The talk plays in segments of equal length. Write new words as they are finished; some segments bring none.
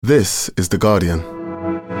This is The Guardian.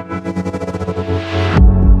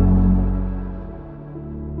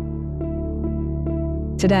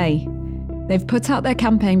 Today, they've put out their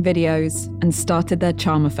campaign videos and started their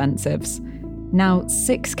charm offensives. Now,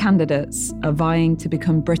 6 candidates are vying to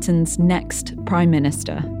become Britain's next Prime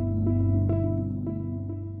Minister.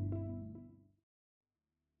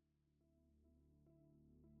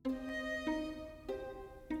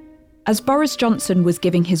 As Boris Johnson was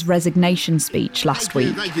giving his resignation speech last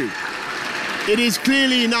week... Thank you. It is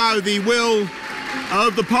clearly now the will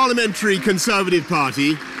of the Parliamentary Conservative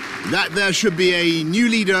Party that there should be a new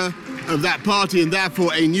leader of that party and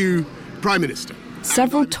therefore a new Prime Minister.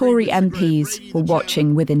 Several Tory MPs were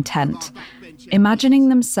watching with intent, imagining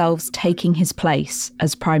themselves taking his place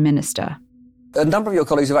as Prime Minister. A number of your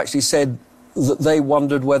colleagues have actually said that they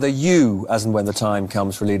wondered whether you, as and when the time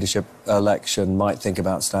comes for a leadership election, might think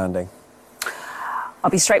about standing. I'll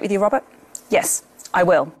be straight with you, Robert. Yes, I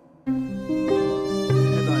will.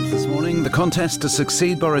 Headlines this morning. The contest to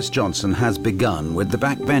succeed Boris Johnson has begun, with the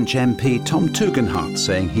backbench MP Tom Tugendhat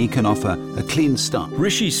saying he can offer a clean start.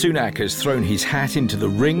 Rishi Sunak has thrown his hat into the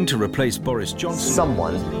ring to replace Boris Johnson.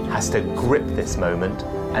 Someone has to grip this moment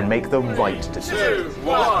and make the right decision. 2,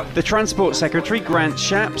 1. The Transport Secretary, Grant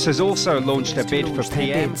Shapps, has also launched a bid for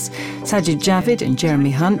PM. Sajid Javid and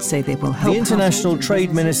Jeremy Hunt say they will help. The International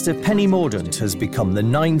Trade Minister Penny Mordaunt has become the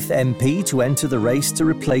 9th MP to enter the race to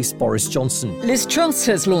replace Boris Johnson. Liz Truss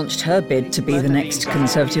has launched her bid to be the next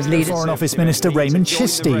Conservative leader. Foreign Office Minister Raymond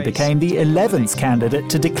Chistey became the 11th candidate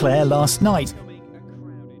to declare last night.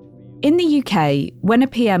 In the UK, when a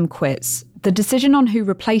PM quits, the decision on who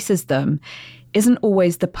replaces them isn't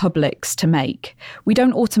always the public's to make. We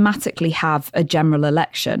don't automatically have a general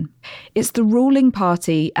election. It's the ruling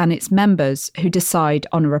party and its members who decide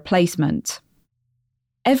on a replacement.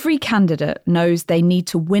 Every candidate knows they need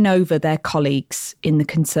to win over their colleagues in the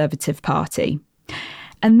Conservative Party.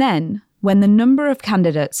 And then, when the number of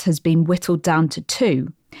candidates has been whittled down to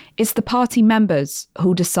 2, it's the party members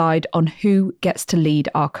who'll decide on who gets to lead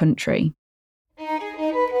our country.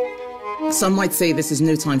 Some might say this is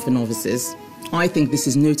no time for novices. I think this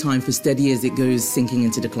is no time for steady as it goes sinking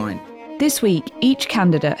into decline. This week, each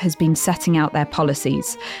candidate has been setting out their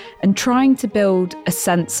policies and trying to build a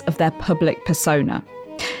sense of their public persona.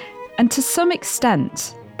 And to some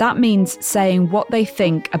extent, that means saying what they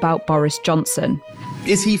think about Boris Johnson.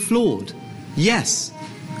 Is he flawed? Yes.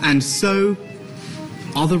 And so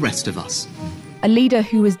are the rest of us. A leader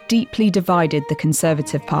who has deeply divided the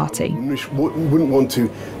Conservative Party. Wouldn't want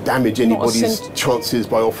to damage anybody's chances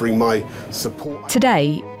by offering my support.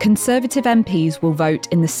 Today, Conservative MPs will vote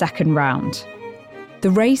in the second round. The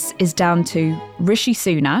race is down to Rishi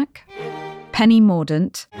Sunak, Penny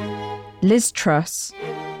Mordaunt, Liz Truss,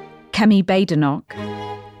 Kemi Badenoch,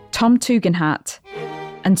 Tom Tugendhat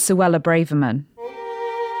and Suella Braverman.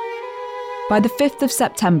 By the 5th of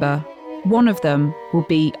September, one of them will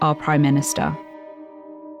be our Prime Minister.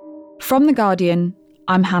 From The Guardian,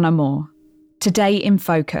 I'm Hannah Moore. Today in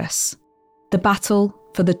Focus, the battle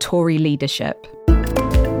for the Tory leadership.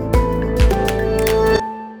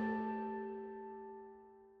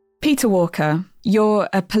 Peter Walker, you're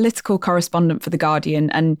a political correspondent for The Guardian,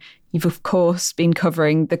 and you've of course been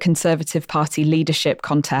covering the Conservative Party leadership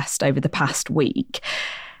contest over the past week.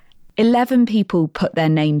 11 people put their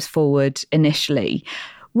names forward initially.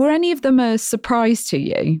 Were any of them a surprise to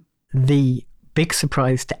you? The big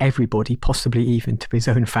surprise to everybody, possibly even to his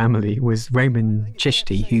own family, was Raymond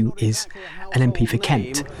Chistey, who is an MP for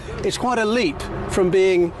Kent. It's quite a leap from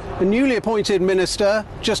being a newly appointed minister,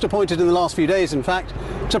 just appointed in the last few days, in fact,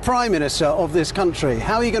 to Prime Minister of this country.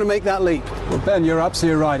 How are you going to make that leap? Well, Ben, you're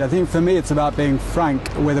absolutely right. I think for me it's about being frank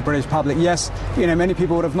with the British public. Yes, many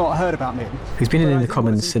people would have not heard about me. He's been in the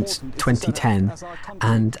Commons since 2010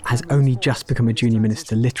 and has only just become a junior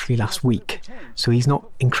minister literally last week. So he's not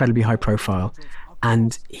incredibly high profile.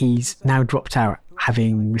 And he's now dropped out,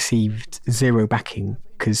 having received 0 backing,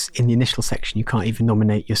 because in the initial section you can't even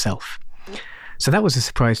nominate yourself. So that was a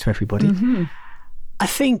surprise to everybody. Mm-hmm. I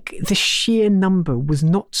think the sheer number was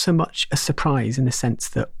not so much a surprise in the sense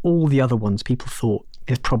that all the other ones people thought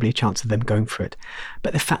there's probably a chance of them going for it.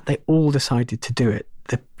 But the fact they all decided to do it,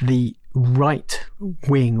 the right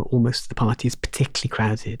wing almost of the party is particularly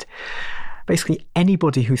crowded. Basically,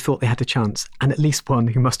 anybody who thought they had a chance, and at least one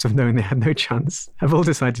who must have known they had no chance, have all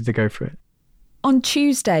decided to go for it. On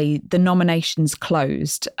Tuesday, the nominations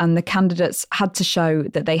closed and the candidates had to show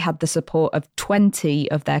that they had the support of 20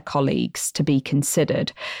 of their colleagues to be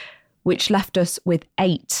considered, which left us with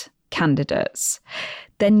 8 candidates.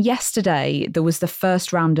 Then yesterday, there was the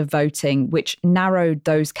first round of voting, which narrowed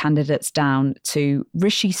those candidates down to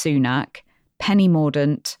Rishi Sunak, Penny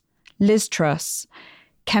Mordaunt, Liz Truss,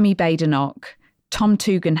 Kemi Badenoch, Tom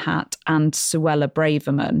Tugendhat and Suella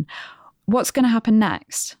Braverman. What's going to happen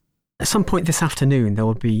next? At some point this afternoon, there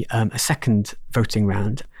will be a second voting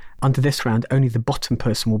round. Under this round, only the bottom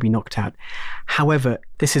person will be knocked out. However,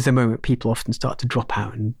 this is a moment people often start to drop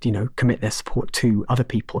out and, commit their support to other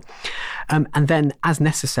people. And then, as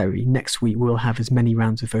necessary, next week we'll have as many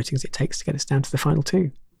rounds of voting as it takes to get us down to the final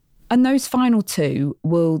two. And those final two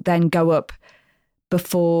will then go up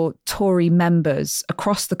before Tory members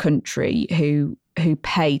across the country who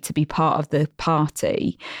pay to be part of the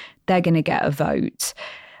party. They're going to get a vote.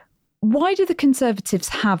 Why do the Conservatives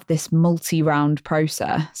have this multi-round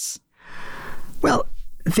process? Well,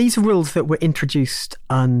 these are rules that were introduced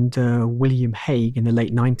under William Hague in the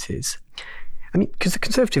late 90s. I mean, because the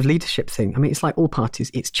Conservative leadership thing, it's like all parties,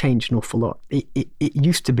 it's changed an awful lot. It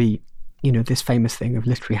used to be, this famous thing of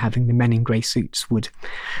literally having the men in grey suits would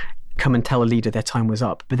come and tell a leader their time was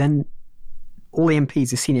up. But then all the MPs,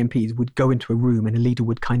 the senior MPs, would go into a room and a leader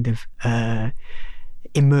would kind of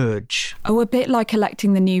emerge. Oh, a bit like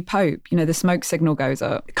electing the new Pope. The smoke signal goes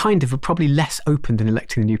up. Kind of, probably less open than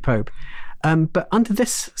electing the new Pope. But under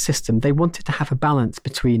this system, they wanted to have a balance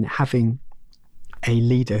between having a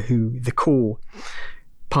leader who the core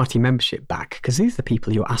party membership back, because these are the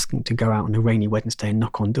people you're asking to go out on a rainy Wednesday and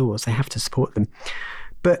knock on doors. They have to support them.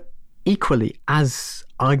 But equally, as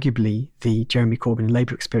arguably the Jeremy Corbyn and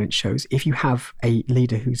Labour experience shows, if you have a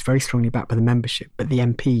leader who's very strongly backed by the membership, but the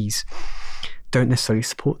MPs don't necessarily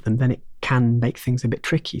support them, then it can make things a bit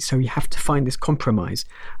tricky. So you have to find this compromise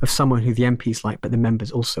of someone who the MPs like, but the members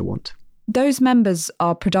also want. Those members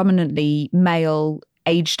are predominantly male,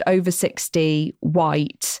 aged over 60,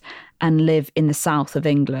 white, and live in the south of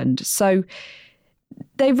England. So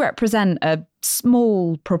they represent a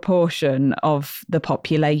small proportion of the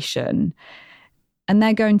population. And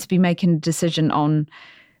they're going to be making a decision on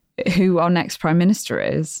who our next Prime Minister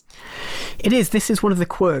is. It is. This is one of the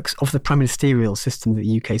quirks of the prime ministerial system that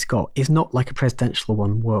the UK's got. It's not like a presidential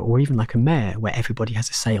one or even like a mayor where everybody has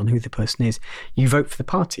a say on who the person is. You vote for the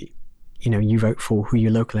party. You vote for who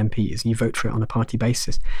your local MP is and you vote for it on a party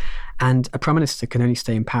basis. And a Prime Minister can only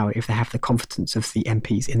stay in power if they have the confidence of the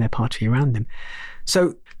MPs in their party around them.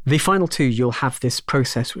 So the final two, you'll have this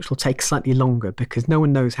process which will take slightly longer because no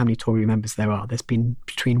one knows how many Tory members there are. There's been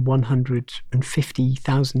between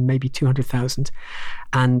 150,000, maybe 200,000.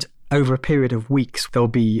 And over a period of weeks, there'll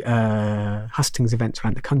be hustings events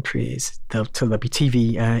around the country. There'll be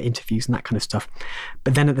TV interviews and that kind of stuff.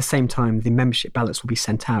 But then at the same time, the membership ballots will be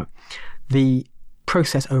sent out. The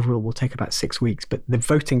process overall will take about 6 weeks, but the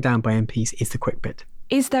voting down by MPs is the quick bit.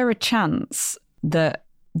 Is there a chance that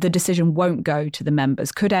the decision won't go to the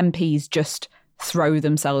members? Could MPs just throw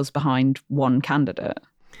themselves behind one candidate?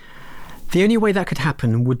 The only way that could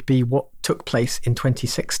happen would be what took place in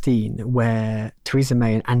 2016, where Theresa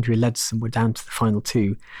May and Andrea Leadsom were down to the final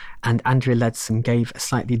two, and Andrea Leadsom gave a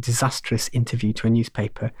slightly disastrous interview to a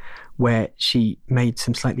newspaper where she made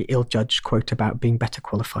some slightly ill-judged quote about being better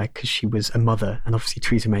qualified because she was a mother, and obviously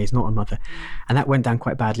Theresa May is not a mother. And that went down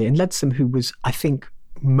quite badly. And Leadsom, who was, I think,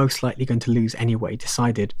 most likely going to lose anyway,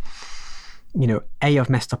 decided, A, I've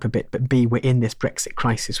messed up a bit, but B, we're in this Brexit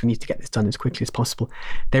crisis. We need to get this done as quickly as possible.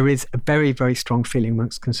 There is a very, very strong feeling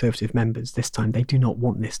amongst Conservative members this time. They do not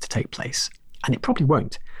want this to take place. And it probably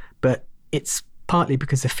won't. But it's partly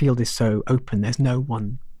because the field is so open. There's no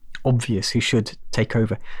one obvious who should take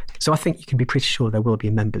over. So I think you can be pretty sure there will be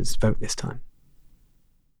a members' vote this time.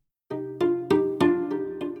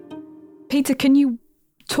 Peter, can you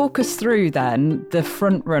talk us through then the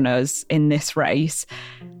front runners in this race?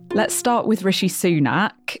 Let's start with Rishi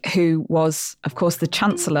Sunak, who was, of course, the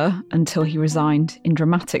Chancellor until he resigned in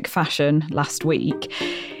dramatic fashion last week.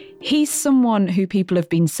 He's someone who people have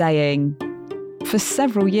been saying for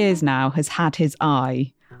several years now has had his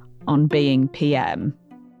eye on being PM,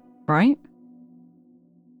 right?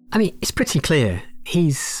 It's pretty clear.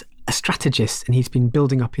 He's a strategist and he's been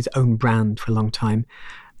building up his own brand for a long time.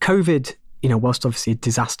 COVID, whilst obviously a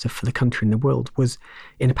disaster for the country and the world, was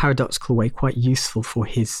in a paradoxical way quite useful for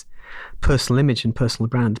his personal image and personal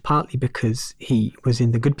brand, partly because he was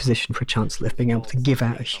in the good position for a chancellor of being able to give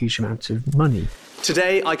out a huge amount of money.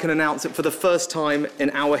 Today, I can announce that for the first time in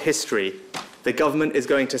our history, the government is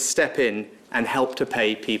going to step in and help to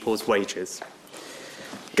pay people's wages.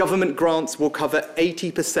 Government grants will cover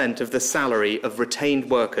 80% of the salary of retained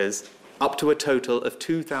workers, up to a total of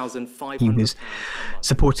 £2,500. He was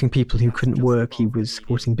supporting people who couldn't work. He was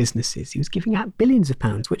supporting businesses. He was giving out billions of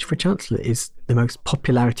pounds, which for a chancellor is the most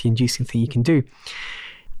popularity-inducing thing you can do.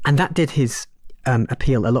 And that did his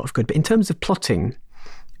appeal a lot of good. But in terms of plotting,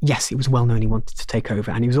 yes, it was well known he wanted to take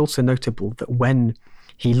over. And it was also notable that when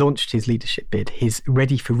he launched his leadership bid, his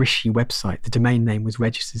Ready for Rishi website, the domain name was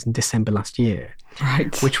registered in December last year,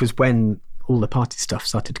 right? Which was when all the party stuff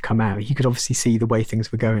started to come out. He could obviously see the way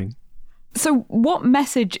things were going. So what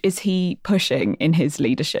message is he pushing in his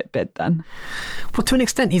leadership bid then? Well, to an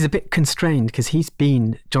extent, he's a bit constrained because he's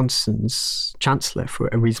been Johnson's Chancellor for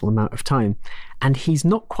a reasonable amount of time. And he's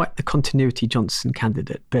not quite the continuity Johnson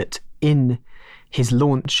candidate, but in his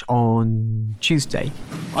launch on Tuesday,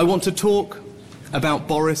 I want to talk about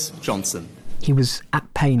Boris Johnson. He was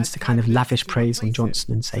at pains to kind of lavish praise on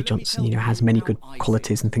Johnson and say Johnson, has many good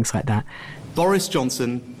qualities and things like that. Boris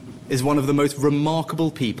Johnson is one of the most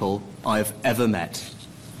remarkable people I have ever met.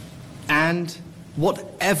 And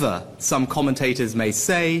whatever some commentators may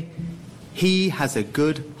say, he has a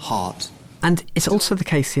good heart. And it's also the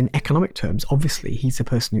case in economic terms. Obviously, he's the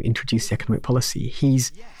person who introduced the economic policy.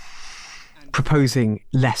 He's proposing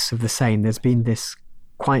less of the same. There's been this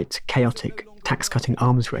quite chaotic tax-cutting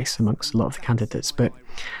arms race amongst a lot of the candidates. But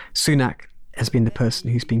Sunak has been the person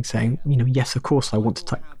who's been saying, yes, of course I want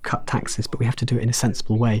to cut taxes, but we have to do it in a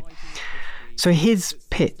sensible way. So his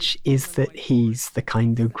pitch is that he's the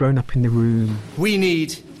kind of grown-up in the room. We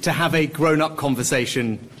need to have a grown-up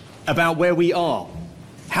conversation about where we are,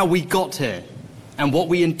 how we got here, and what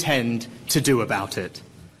we intend to do about it.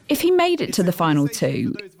 If he made it to the final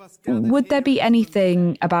two, would there be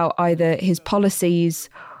anything about either his policies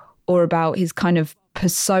or about his kind of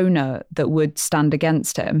persona that would stand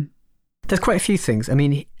against him? There's quite a few things. I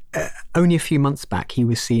mean, only a few months back, he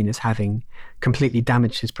was seen as having completely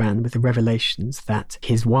damaged his brand with the revelations that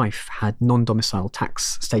his wife had non-domicile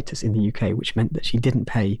tax status in the UK, which meant that she didn't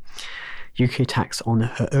pay UK tax on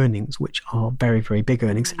her earnings, which are very, very big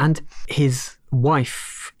earnings. And his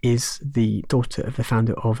wife is the daughter of the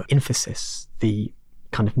founder of Infosys, the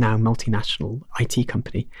kind of now multinational IT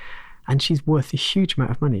company. And she's worth a huge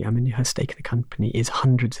amount of money. I mean, her stake in the company is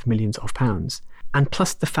hundreds of millions of pounds. And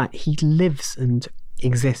plus the fact he lives and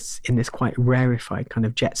exists in this quite rarefied kind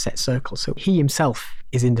of jet set circle. So he himself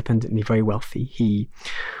is independently very wealthy. He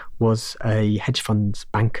was a hedge funds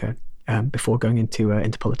banker before going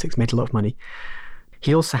into politics, made a lot of money.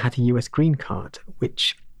 He also had a US green card,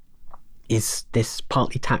 which is this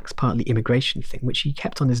partly tax, partly immigration thing, which he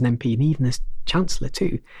kept on as an MP and even as Chancellor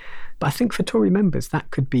too. But I think for Tory members,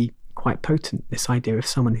 that could be quite potent, this idea of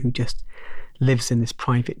someone who just lives in this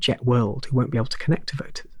private jet world who won't be able to connect to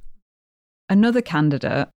voters. Another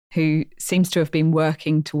candidate who seems to have been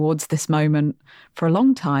working towards this moment for a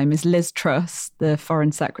long time is Liz Truss, the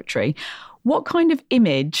Foreign Secretary. What kind of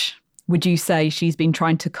image would you say she's been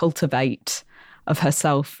trying to cultivate of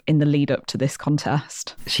herself in the lead up to this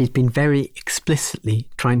contest? She's been very explicitly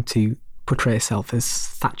trying to portray herself as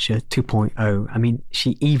Thatcher 2.0. I mean,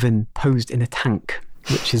 she even posed in a tank,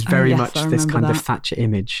 which is very much this kind of Thatcher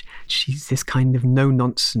image. She's this kind of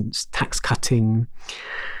no-nonsense, tax-cutting,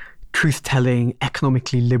 truth-telling,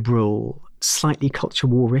 economically liberal, slightly culture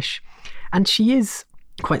warish. And she is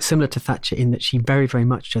quite similar to Thatcher in that she very, very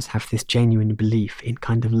much does have this genuine belief in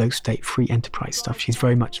kind of low-state free enterprise stuff. She's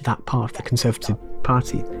very much that part of the Conservative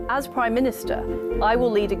Party. As Prime Minister, I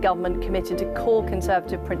will lead a government committed to core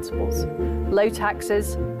Conservative principles: low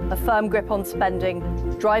taxes, a firm grip on spending,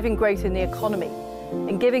 driving growth in the economy,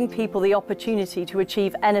 and giving people the opportunity to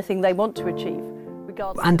achieve anything they want to achieve.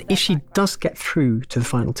 And if she does get through to the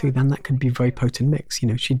final two, then that could be a very potent mix.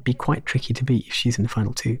 She'd be quite tricky to beat if she's in the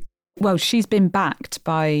final two. Well, she's been backed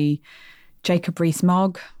by Jacob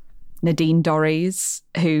Rees-Mogg, Nadine Dorries,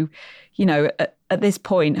 who, at this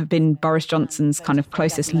point have been Boris Johnson's kind of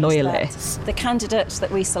closest loyalists. The candidate that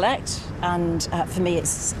we select, and for me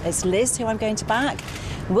it's Liz who I'm going to back,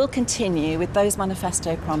 will continue with those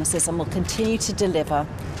manifesto promises and will continue to deliver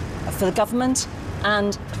for the government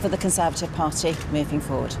and for the Conservative Party moving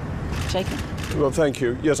forward. Jacob? Well, thank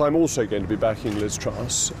you. Yes, I'm also going to be backing Liz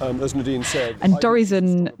Truss, as Nadine said. And Dorries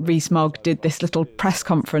and Rees-Mogg did this little press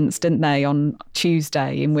conference, didn't they, on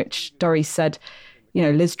Tuesday, in which Dorries said,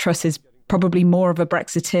 Liz Truss is probably more of a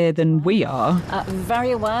Brexiteer than we are.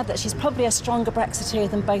 Very aware that she's probably a stronger Brexiteer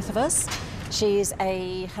than both of us.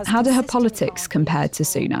 How do her politics compare to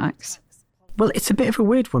Sunak's? Well, it's a bit of a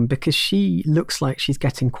weird one because she looks like she's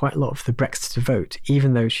getting quite a lot of the Brexit vote,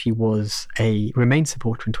 even though she was a Remain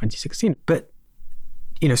supporter in 2016. But,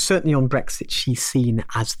 certainly on Brexit, she's seen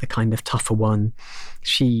as the kind of tougher one.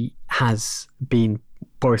 She has been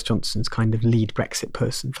Boris Johnson's kind of lead Brexit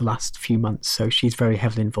person for the last few months, so she's very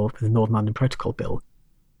heavily involved with the Northern Ireland Protocol Bill.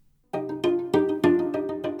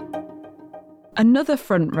 Another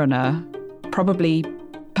frontrunner, probably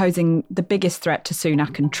posing the biggest threat to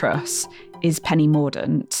Sunak and Truss, is Penny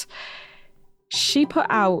Mordaunt. She put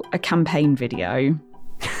out a campaign video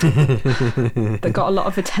that got a lot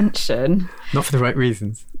of attention. Not for the right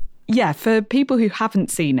reasons. Yeah, for people who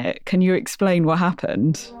haven't seen it, can you explain what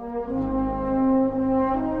happened?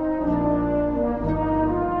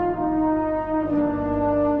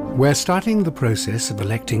 We're starting the process of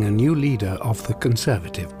electing a new leader of the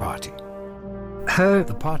Conservative Party. Her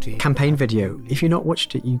campaign video, if you've not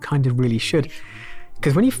watched it, you kind of really should.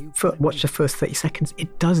 Because when you watch the first 30 seconds,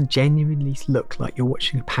 it does genuinely look like you're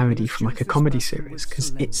watching a parody from like a comedy series,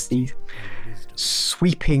 because it's these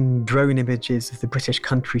sweeping drone images of the British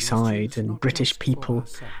countryside and British people,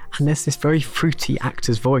 and there's this very fruity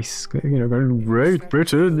actor's voice, going Great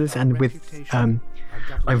Britain, and with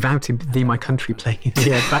I Vow to Thee My Country playing in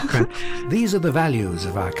the background. These are the values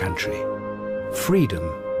of our country: freedom,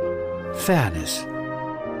 fairness,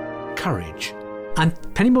 courage. And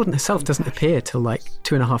Penny Mordaunt herself doesn't appear till like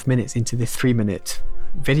 2.5 minutes into this 3-minute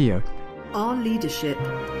video. Our leadership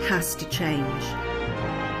has to change.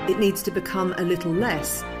 It needs to become a little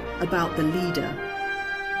less about the leader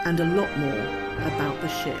and a lot more about the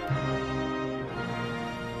ship.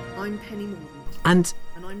 I'm Penny Mordaunt. And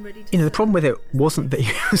the problem with it wasn't that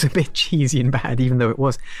it was a bit cheesy and bad, even though it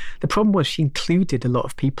was. The problem was she included a lot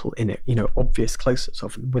of people in it, obvious close-ups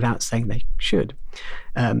of them, without saying they should.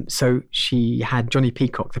 So she had Johnny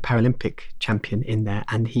Peacock, the Paralympic champion, in there,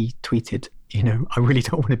 and he tweeted, I really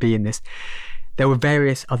don't want to be in this. There were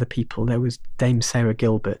various other people. There was Dame Sarah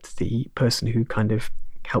Gilbert, the person who kind of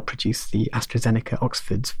helped produce the AstraZeneca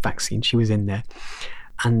Oxford's vaccine. She was in there.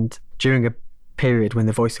 And during a period when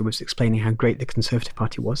the Voicer was explaining how great the Conservative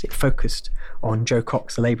Party was, it focused on Jo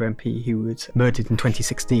Cox, the Labour MP who was murdered in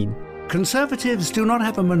 2016. Conservatives do not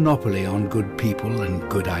have a monopoly on good people and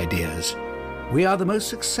good ideas. We are the most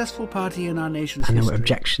successful party in our nation's history. And there were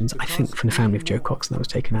objections, I think, from the family of Jo Cox, and that was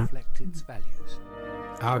taken out.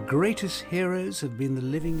 Our greatest heroes have been the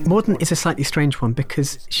living... Mordaunt is a slightly strange one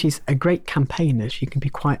because she's a great campaigner. She can be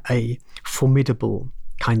quite a formidable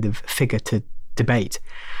kind of figure to debate.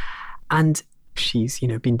 And she's,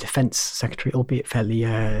 been Defence Secretary, albeit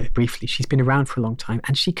fairly briefly. She's been around for a long time,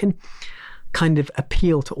 and she can kind of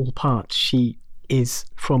appeal to all parts. She is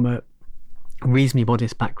from a reasonably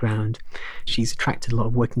modest background. She's attracted a lot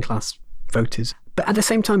of working class voters. But at the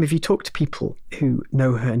same time, if you talk to people who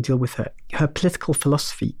know her and deal with her, her political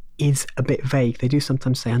philosophy is a bit vague. They do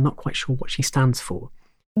sometimes say, I'm not quite sure what she stands for.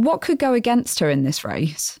 What could go against her in this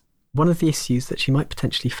race? One of the issues that she might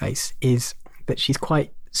potentially face is that she's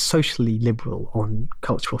quite socially liberal on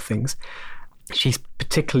cultural things. She's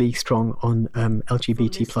particularly strong on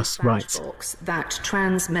LGBT plus rights. That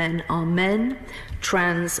trans men are men,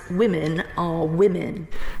 trans women are women.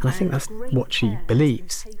 And I think that's what she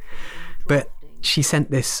believes. But she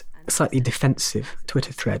sent this slightly defensive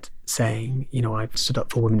Twitter thread saying, I've stood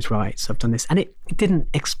up for women's rights, I've done this. And it didn't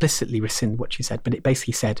explicitly rescind what she said, but it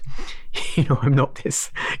basically said, I'm not this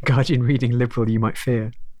Guardian reading liberal you might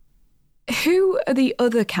fear. Who are the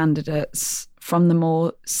other candidates from the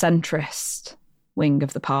more centrist wing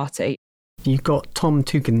of the party? You've got Tom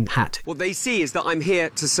Tugendhat. What they see is that I'm here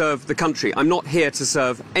to serve the country. I'm not here to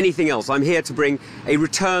serve anything else. I'm here to bring a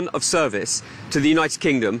return of service to the United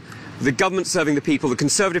Kingdom, the government serving the people, the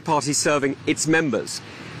Conservative Party serving its members.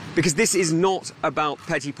 Because this is not about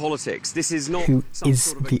petty politics. This is not... Who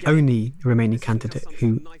is the only remaining candidate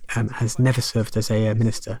who has never served as a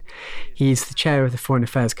minister. He is the chair of the Foreign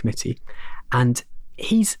Affairs Committee, and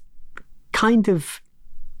he's kind of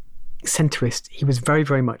centrist. He was very,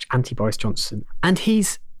 very much anti-Boris Johnson, and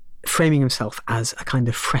he's framing himself as a kind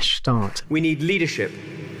of fresh start. We need leadership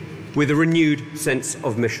with a renewed sense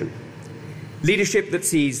of mission. Leadership that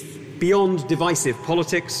sees beyond divisive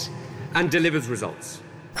politics and delivers results.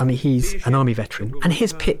 I mean, he's an army veteran, and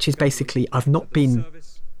his pitch is basically, I've not been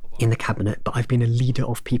in the cabinet, but I've been a leader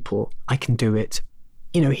of people. I can do it.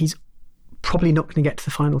 He's probably not going to get to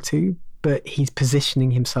the final two, but he's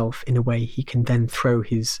positioning himself in a way he can then throw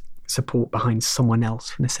his support behind someone else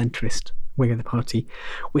from the centrist wing of the party,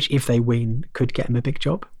 which, if they win, could get him a big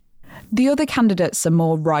job. The other candidates are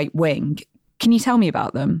more right-wing. Can you tell me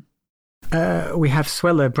about them? We have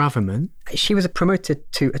Suella Braverman. She was promoted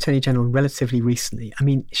to Attorney General relatively recently. I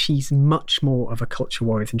mean, she's much more of a culture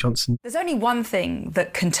warrior than Johnson. There's only one thing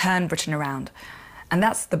that can turn Britain around, and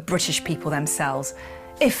that's the British people themselves,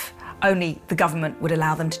 if only the government would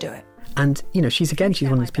allow them to do it. And, she's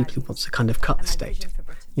one of those people who wants to kind of cut the state,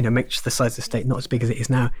 make the size of the state not as big as it is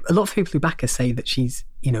now. A lot of people who back her say that she's,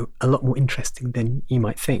 a lot more interesting than you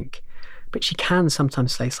might think. But she can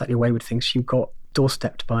sometimes say slightly wayward things. She got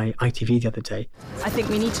doorstepped by ITV the other day. I think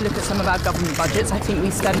we need to look at some of our government budgets. I think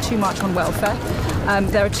we spend too much on welfare.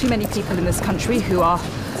 There are too many people in this country who are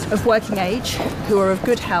of working age, who are of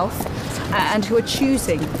good health, and who are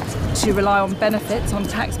choosing to rely on benefits, on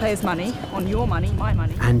taxpayers' money, on your money, my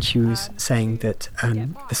money. And she was saying that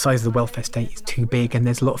the size of the welfare state is too big, and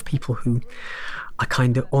there's a lot of people who are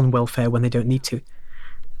kind of on welfare when they don't need to.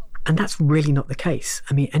 And that's really not the case.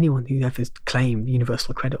 I mean, anyone who ever claimed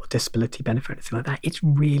universal credit or disability benefit or anything like that, it's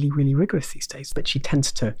really, really rigorous these days. But she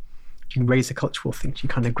tends to, you raise a cultural thing, she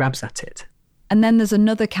kind of grabs at it. And then there's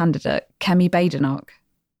another candidate, Kemi Badenoch.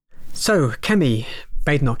 So Kemi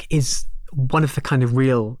Badenoch is one of the kind of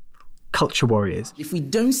real culture warriors. If we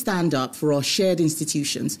don't stand up for our shared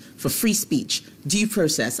institutions, for free speech, due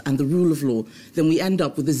process and the rule of law, then we end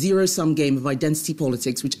up with a zero-sum game of identity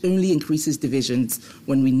politics which only increases divisions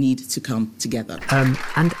when we need to come together. And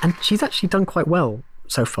she's actually done quite well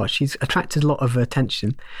so far. She's attracted a lot of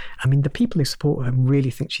attention. I mean, the people who support her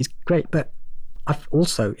really think she's great, but I've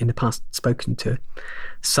also in the past spoken to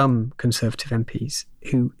some Conservative MPs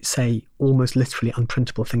who say almost literally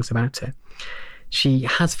unprintable things about her. She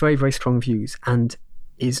has very, very strong views and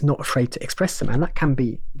is not afraid to express them. And that can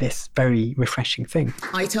be this very refreshing thing.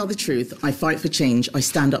 I tell the truth, I fight for change, I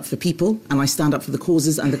stand up for people, and I stand up for the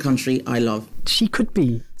causes and the country I love. She could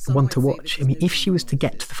be one to watch. I mean, if she was to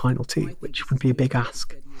get to the final two, which would be a big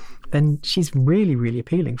ask, then she's really, really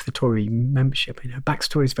appealing for the Tory membership. Her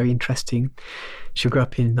backstory is very interesting. She grew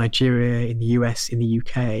up in Nigeria, in the US, in the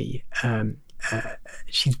UK.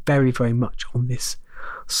 She's very, very much on this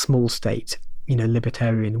small state,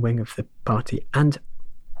 libertarian wing of the party. And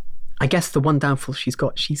I guess the one downfall she's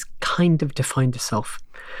got, she's kind of defined herself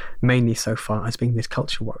mainly so far as being this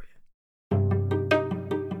culture warrior.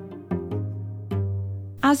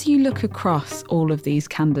 As you look across all of these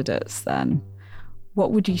candidates then,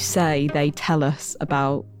 what would you say they tell us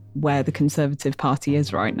about where the Conservative Party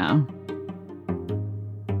is right now?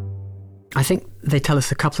 I think they tell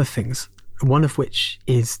us a couple of things. One of which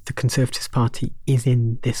is the Conservative Party is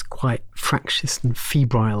in this quite fractious and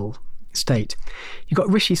febrile state. You've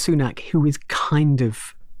got Rishi Sunak, who is kind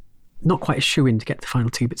of not quite a shoo-in to get to the final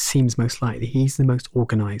two, but seems most likely. He's the most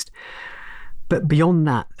organised. But beyond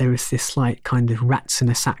that, there is this slight kind of rats in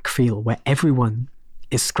a sack feel where everyone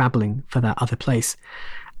is scrabbling for that other place.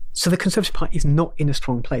 So the Conservative Party is not in a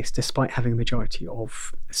strong place, despite having a majority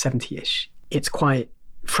of 70-ish. It's quite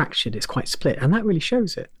fractured, it's quite split, and that really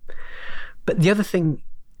shows it. But the other thing,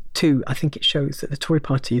 too, I think it shows that the Tory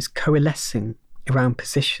party is coalescing around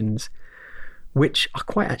positions which are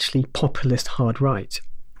quite actually populist hard right.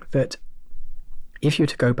 That if you were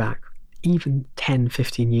to go back even 10,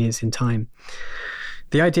 15 years in time,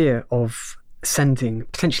 the idea of sending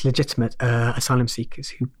potentially legitimate asylum seekers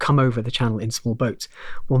who come over the channel in small boats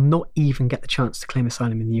will not even get the chance to claim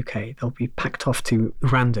asylum in the UK. They'll be packed off to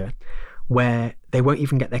Rwanda, where they won't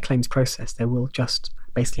even get their claims processed. They will just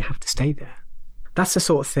basically have to stay there. That's the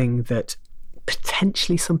sort of thing that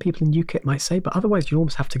potentially some people in UKIP might say, but otherwise you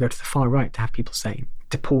almost have to go to the far right to have people saying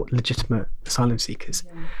deport legitimate asylum seekers.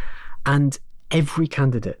 Yeah. And every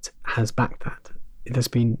candidate has backed that. There's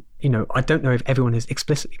been, I don't know if everyone has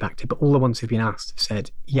explicitly backed it, but all the ones who've been asked have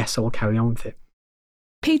said, yes, I will carry on with it.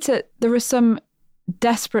 Peter, there are some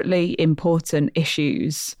desperately important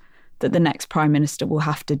issues that the next Prime Minister will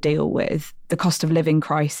have to deal with. The cost of living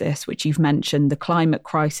crisis, which you've mentioned, the climate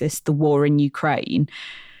crisis, the war in Ukraine.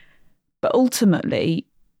 But ultimately,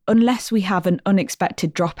 unless we have an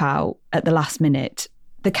unexpected dropout at the last minute,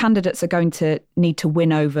 the candidates are going to need to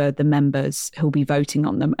win over the members who'll be voting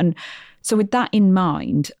on them. And so with that in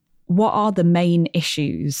mind, what are the main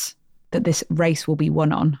issues that this race will be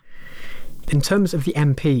won on? In terms of the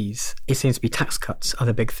MPs, it seems to be tax cuts are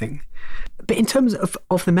the big thing. But in terms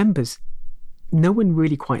of the members, no one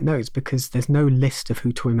really quite knows because there's no list of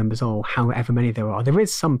who Tory members are or however many there are. There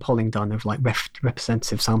is some polling done of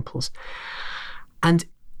representative samples. And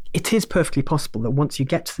it is perfectly possible that once you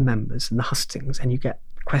get to the members and the hustings and you get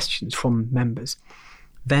questions from members,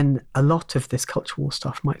 then a lot of this culture war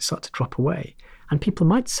stuff might start to drop away. And people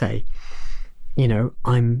might say,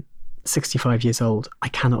 I'm 65 years old, I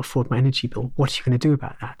cannot afford my energy bill. What are you going to do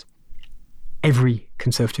about that? Every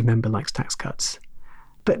Conservative member likes tax cuts.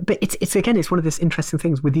 But it's one of these interesting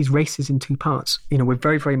things with these races in two parts. We're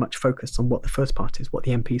very, very much focused on what the first part is, what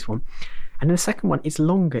the MPs want. And then the second one, it's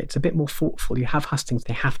longer, it's a bit more thoughtful. You have hustings,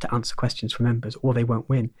 they have to answer questions from members or they won't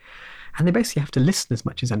win. And they basically have to listen as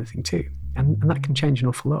much as anything too. And that can change an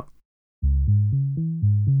awful lot.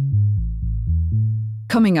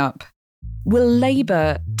 Coming up, will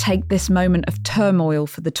Labour take this moment of turmoil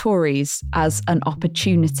for the Tories as an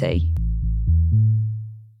opportunity?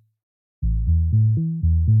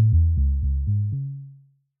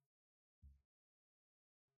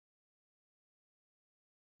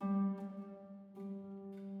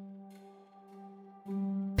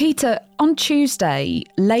 Peter, on Tuesday,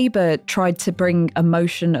 Labour tried to bring a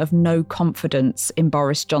motion of no confidence in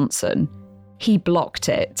Boris Johnson. He blocked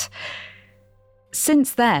it.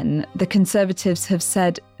 Since then, the Conservatives have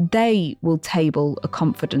said they will table a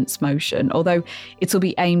confidence motion, although it'll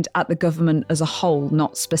be aimed at the government as a whole,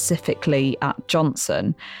 not specifically at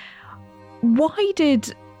Johnson. Why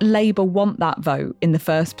did Labour want that vote in the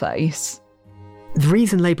first place? The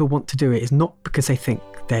reason Labour want to do it is not because they think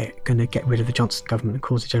they're going to get rid of the Johnson government and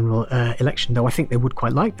cause a general election, though I think they would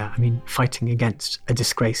quite like that. I mean, fighting against a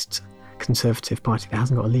disgraced Conservative party that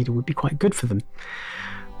hasn't got a leader would be quite good for them.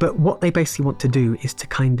 But what they basically want to do is to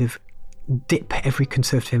kind of dip every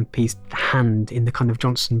Conservative MP's hand in the kind of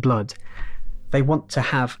Johnson blood. They want to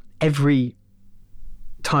have every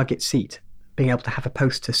target seat being able to have a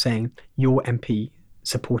poster saying your MP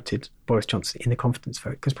supported Boris Johnson in the confidence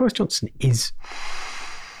vote. Because Boris Johnson his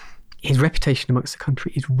reputation amongst the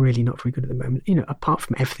country is really not very good at the moment. You know, apart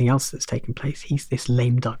from everything else that's taken place, he's this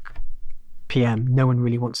lame duck PM. No one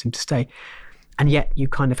really wants him to stay. And yet you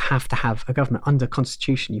kind of have to have a government. Under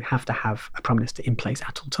Constitution, you have to have a Prime Minister in place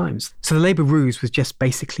at all times. So the Labour ruse was just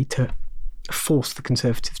basically to force the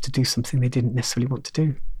Conservatives to do something they didn't necessarily want to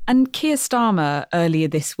do. And Keir Starmer earlier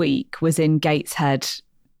this week was in Gateshead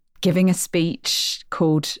giving a speech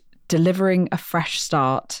called Delivering a Fresh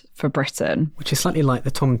Start for Britain. Which is slightly like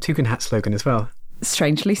the Tom Tugendhat slogan as well.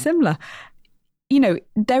 Strangely similar. You know,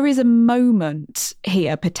 there is a moment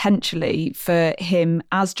here potentially for him,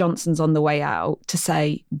 as Johnson's on the way out, to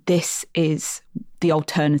say this is the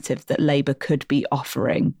alternative that Labour could be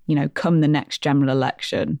offering. You know, come the next general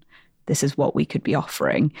election, this is what we could be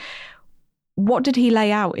offering. What did he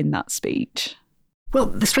lay out in that speech? Well,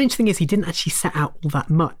 the strange thing is he didn't actually set out all that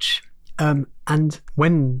much. And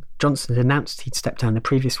when Johnson had announced he'd stepped down the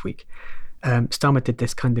previous week, Starmer did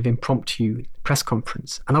this kind of impromptu press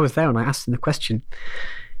conference. And I was there and I asked him the question,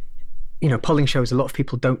 you know, polling shows a lot of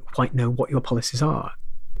people don't quite know what your policies are.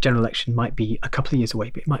 General election might be a couple of years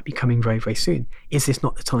away, but it might be coming very, very soon. Is this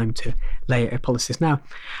not the time to lay out your policies now?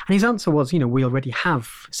 And his answer was, you know, we already have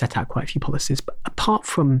set out quite a few policies, but apart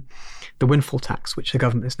from the windfall tax, which the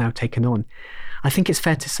government has now taken on, I think it's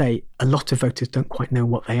fair to say a lot of voters don't quite know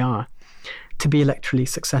what they are. To be electorally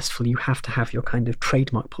successful, you have to have your kind of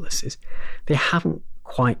trademark policies. They haven't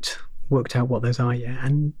quite worked out what those are yet,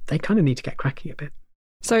 and they kind of need to get cracking a bit.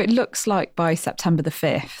 So it looks like by September the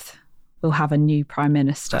 5th, we'll have a new Prime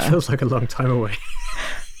Minister. That feels like a long time away.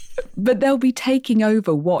 But they'll be taking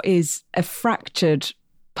over what is a fractured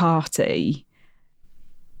party.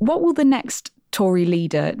 What will the next Tory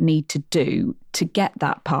leader need to do to get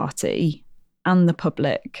that party and the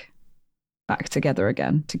public back together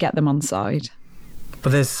again, to get them on side?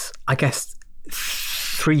 But there's, I guess,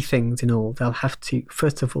 three things in all. They'll have to,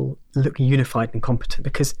 first of all, look unified and competent,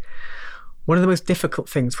 because one of the most difficult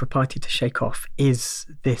things for a party to shake off is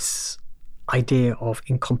this idea of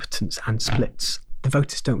incompetence and splits. The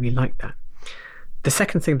voters don't really like that. The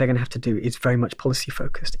second thing they're going to have to do is very much policy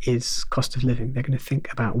focused, is cost of living. They're going to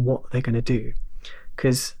think about what they're going to do,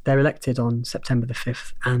 because they're elected on September the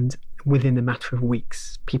 5th, and within a matter of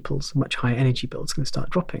weeks, people's much higher energy bills are going to start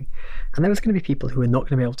dropping. And there's going to be people who are not going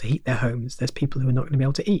to be able to heat their homes. There's people who are not going to be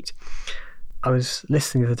able to eat. I was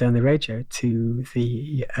listening the other day on the radio to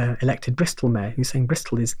the elected Bristol mayor, who's saying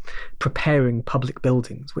Bristol is preparing public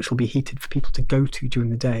buildings which will be heated for people to go to during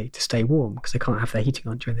the day to stay warm, because they can't have their heating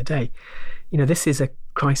on during the day. You know, this is a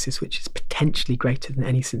crisis which is potentially greater than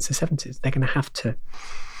any since the 70s. They're going to have to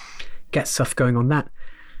get stuff going on that.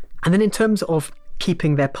 And then in terms of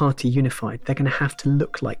keeping their party unified, they're going to have to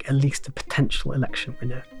look like at least a potential election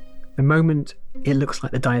winner. The moment it looks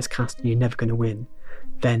like the die is cast and you're never going to win,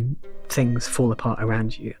 then things fall apart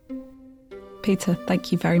around you. Peter,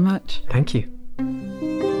 thank you very much. Thank you.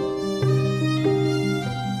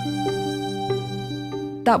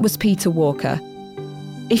 That was Peter Walker.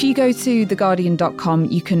 If you go to theguardian.com,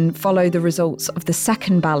 you can follow the results of the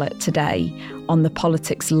second ballot today on the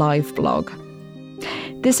Politics Live blog.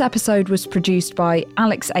 This episode was produced by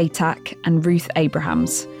Alex Atack and Ruth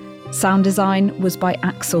Abrahams. Sound design was by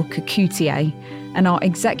Axel Kakoutié, and our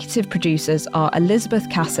executive producers are Elizabeth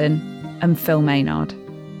Cassin and Phil Maynard.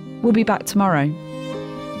 We'll be back tomorrow.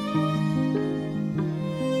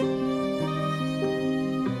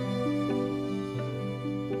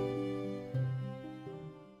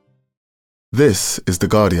 This is The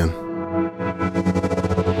Guardian.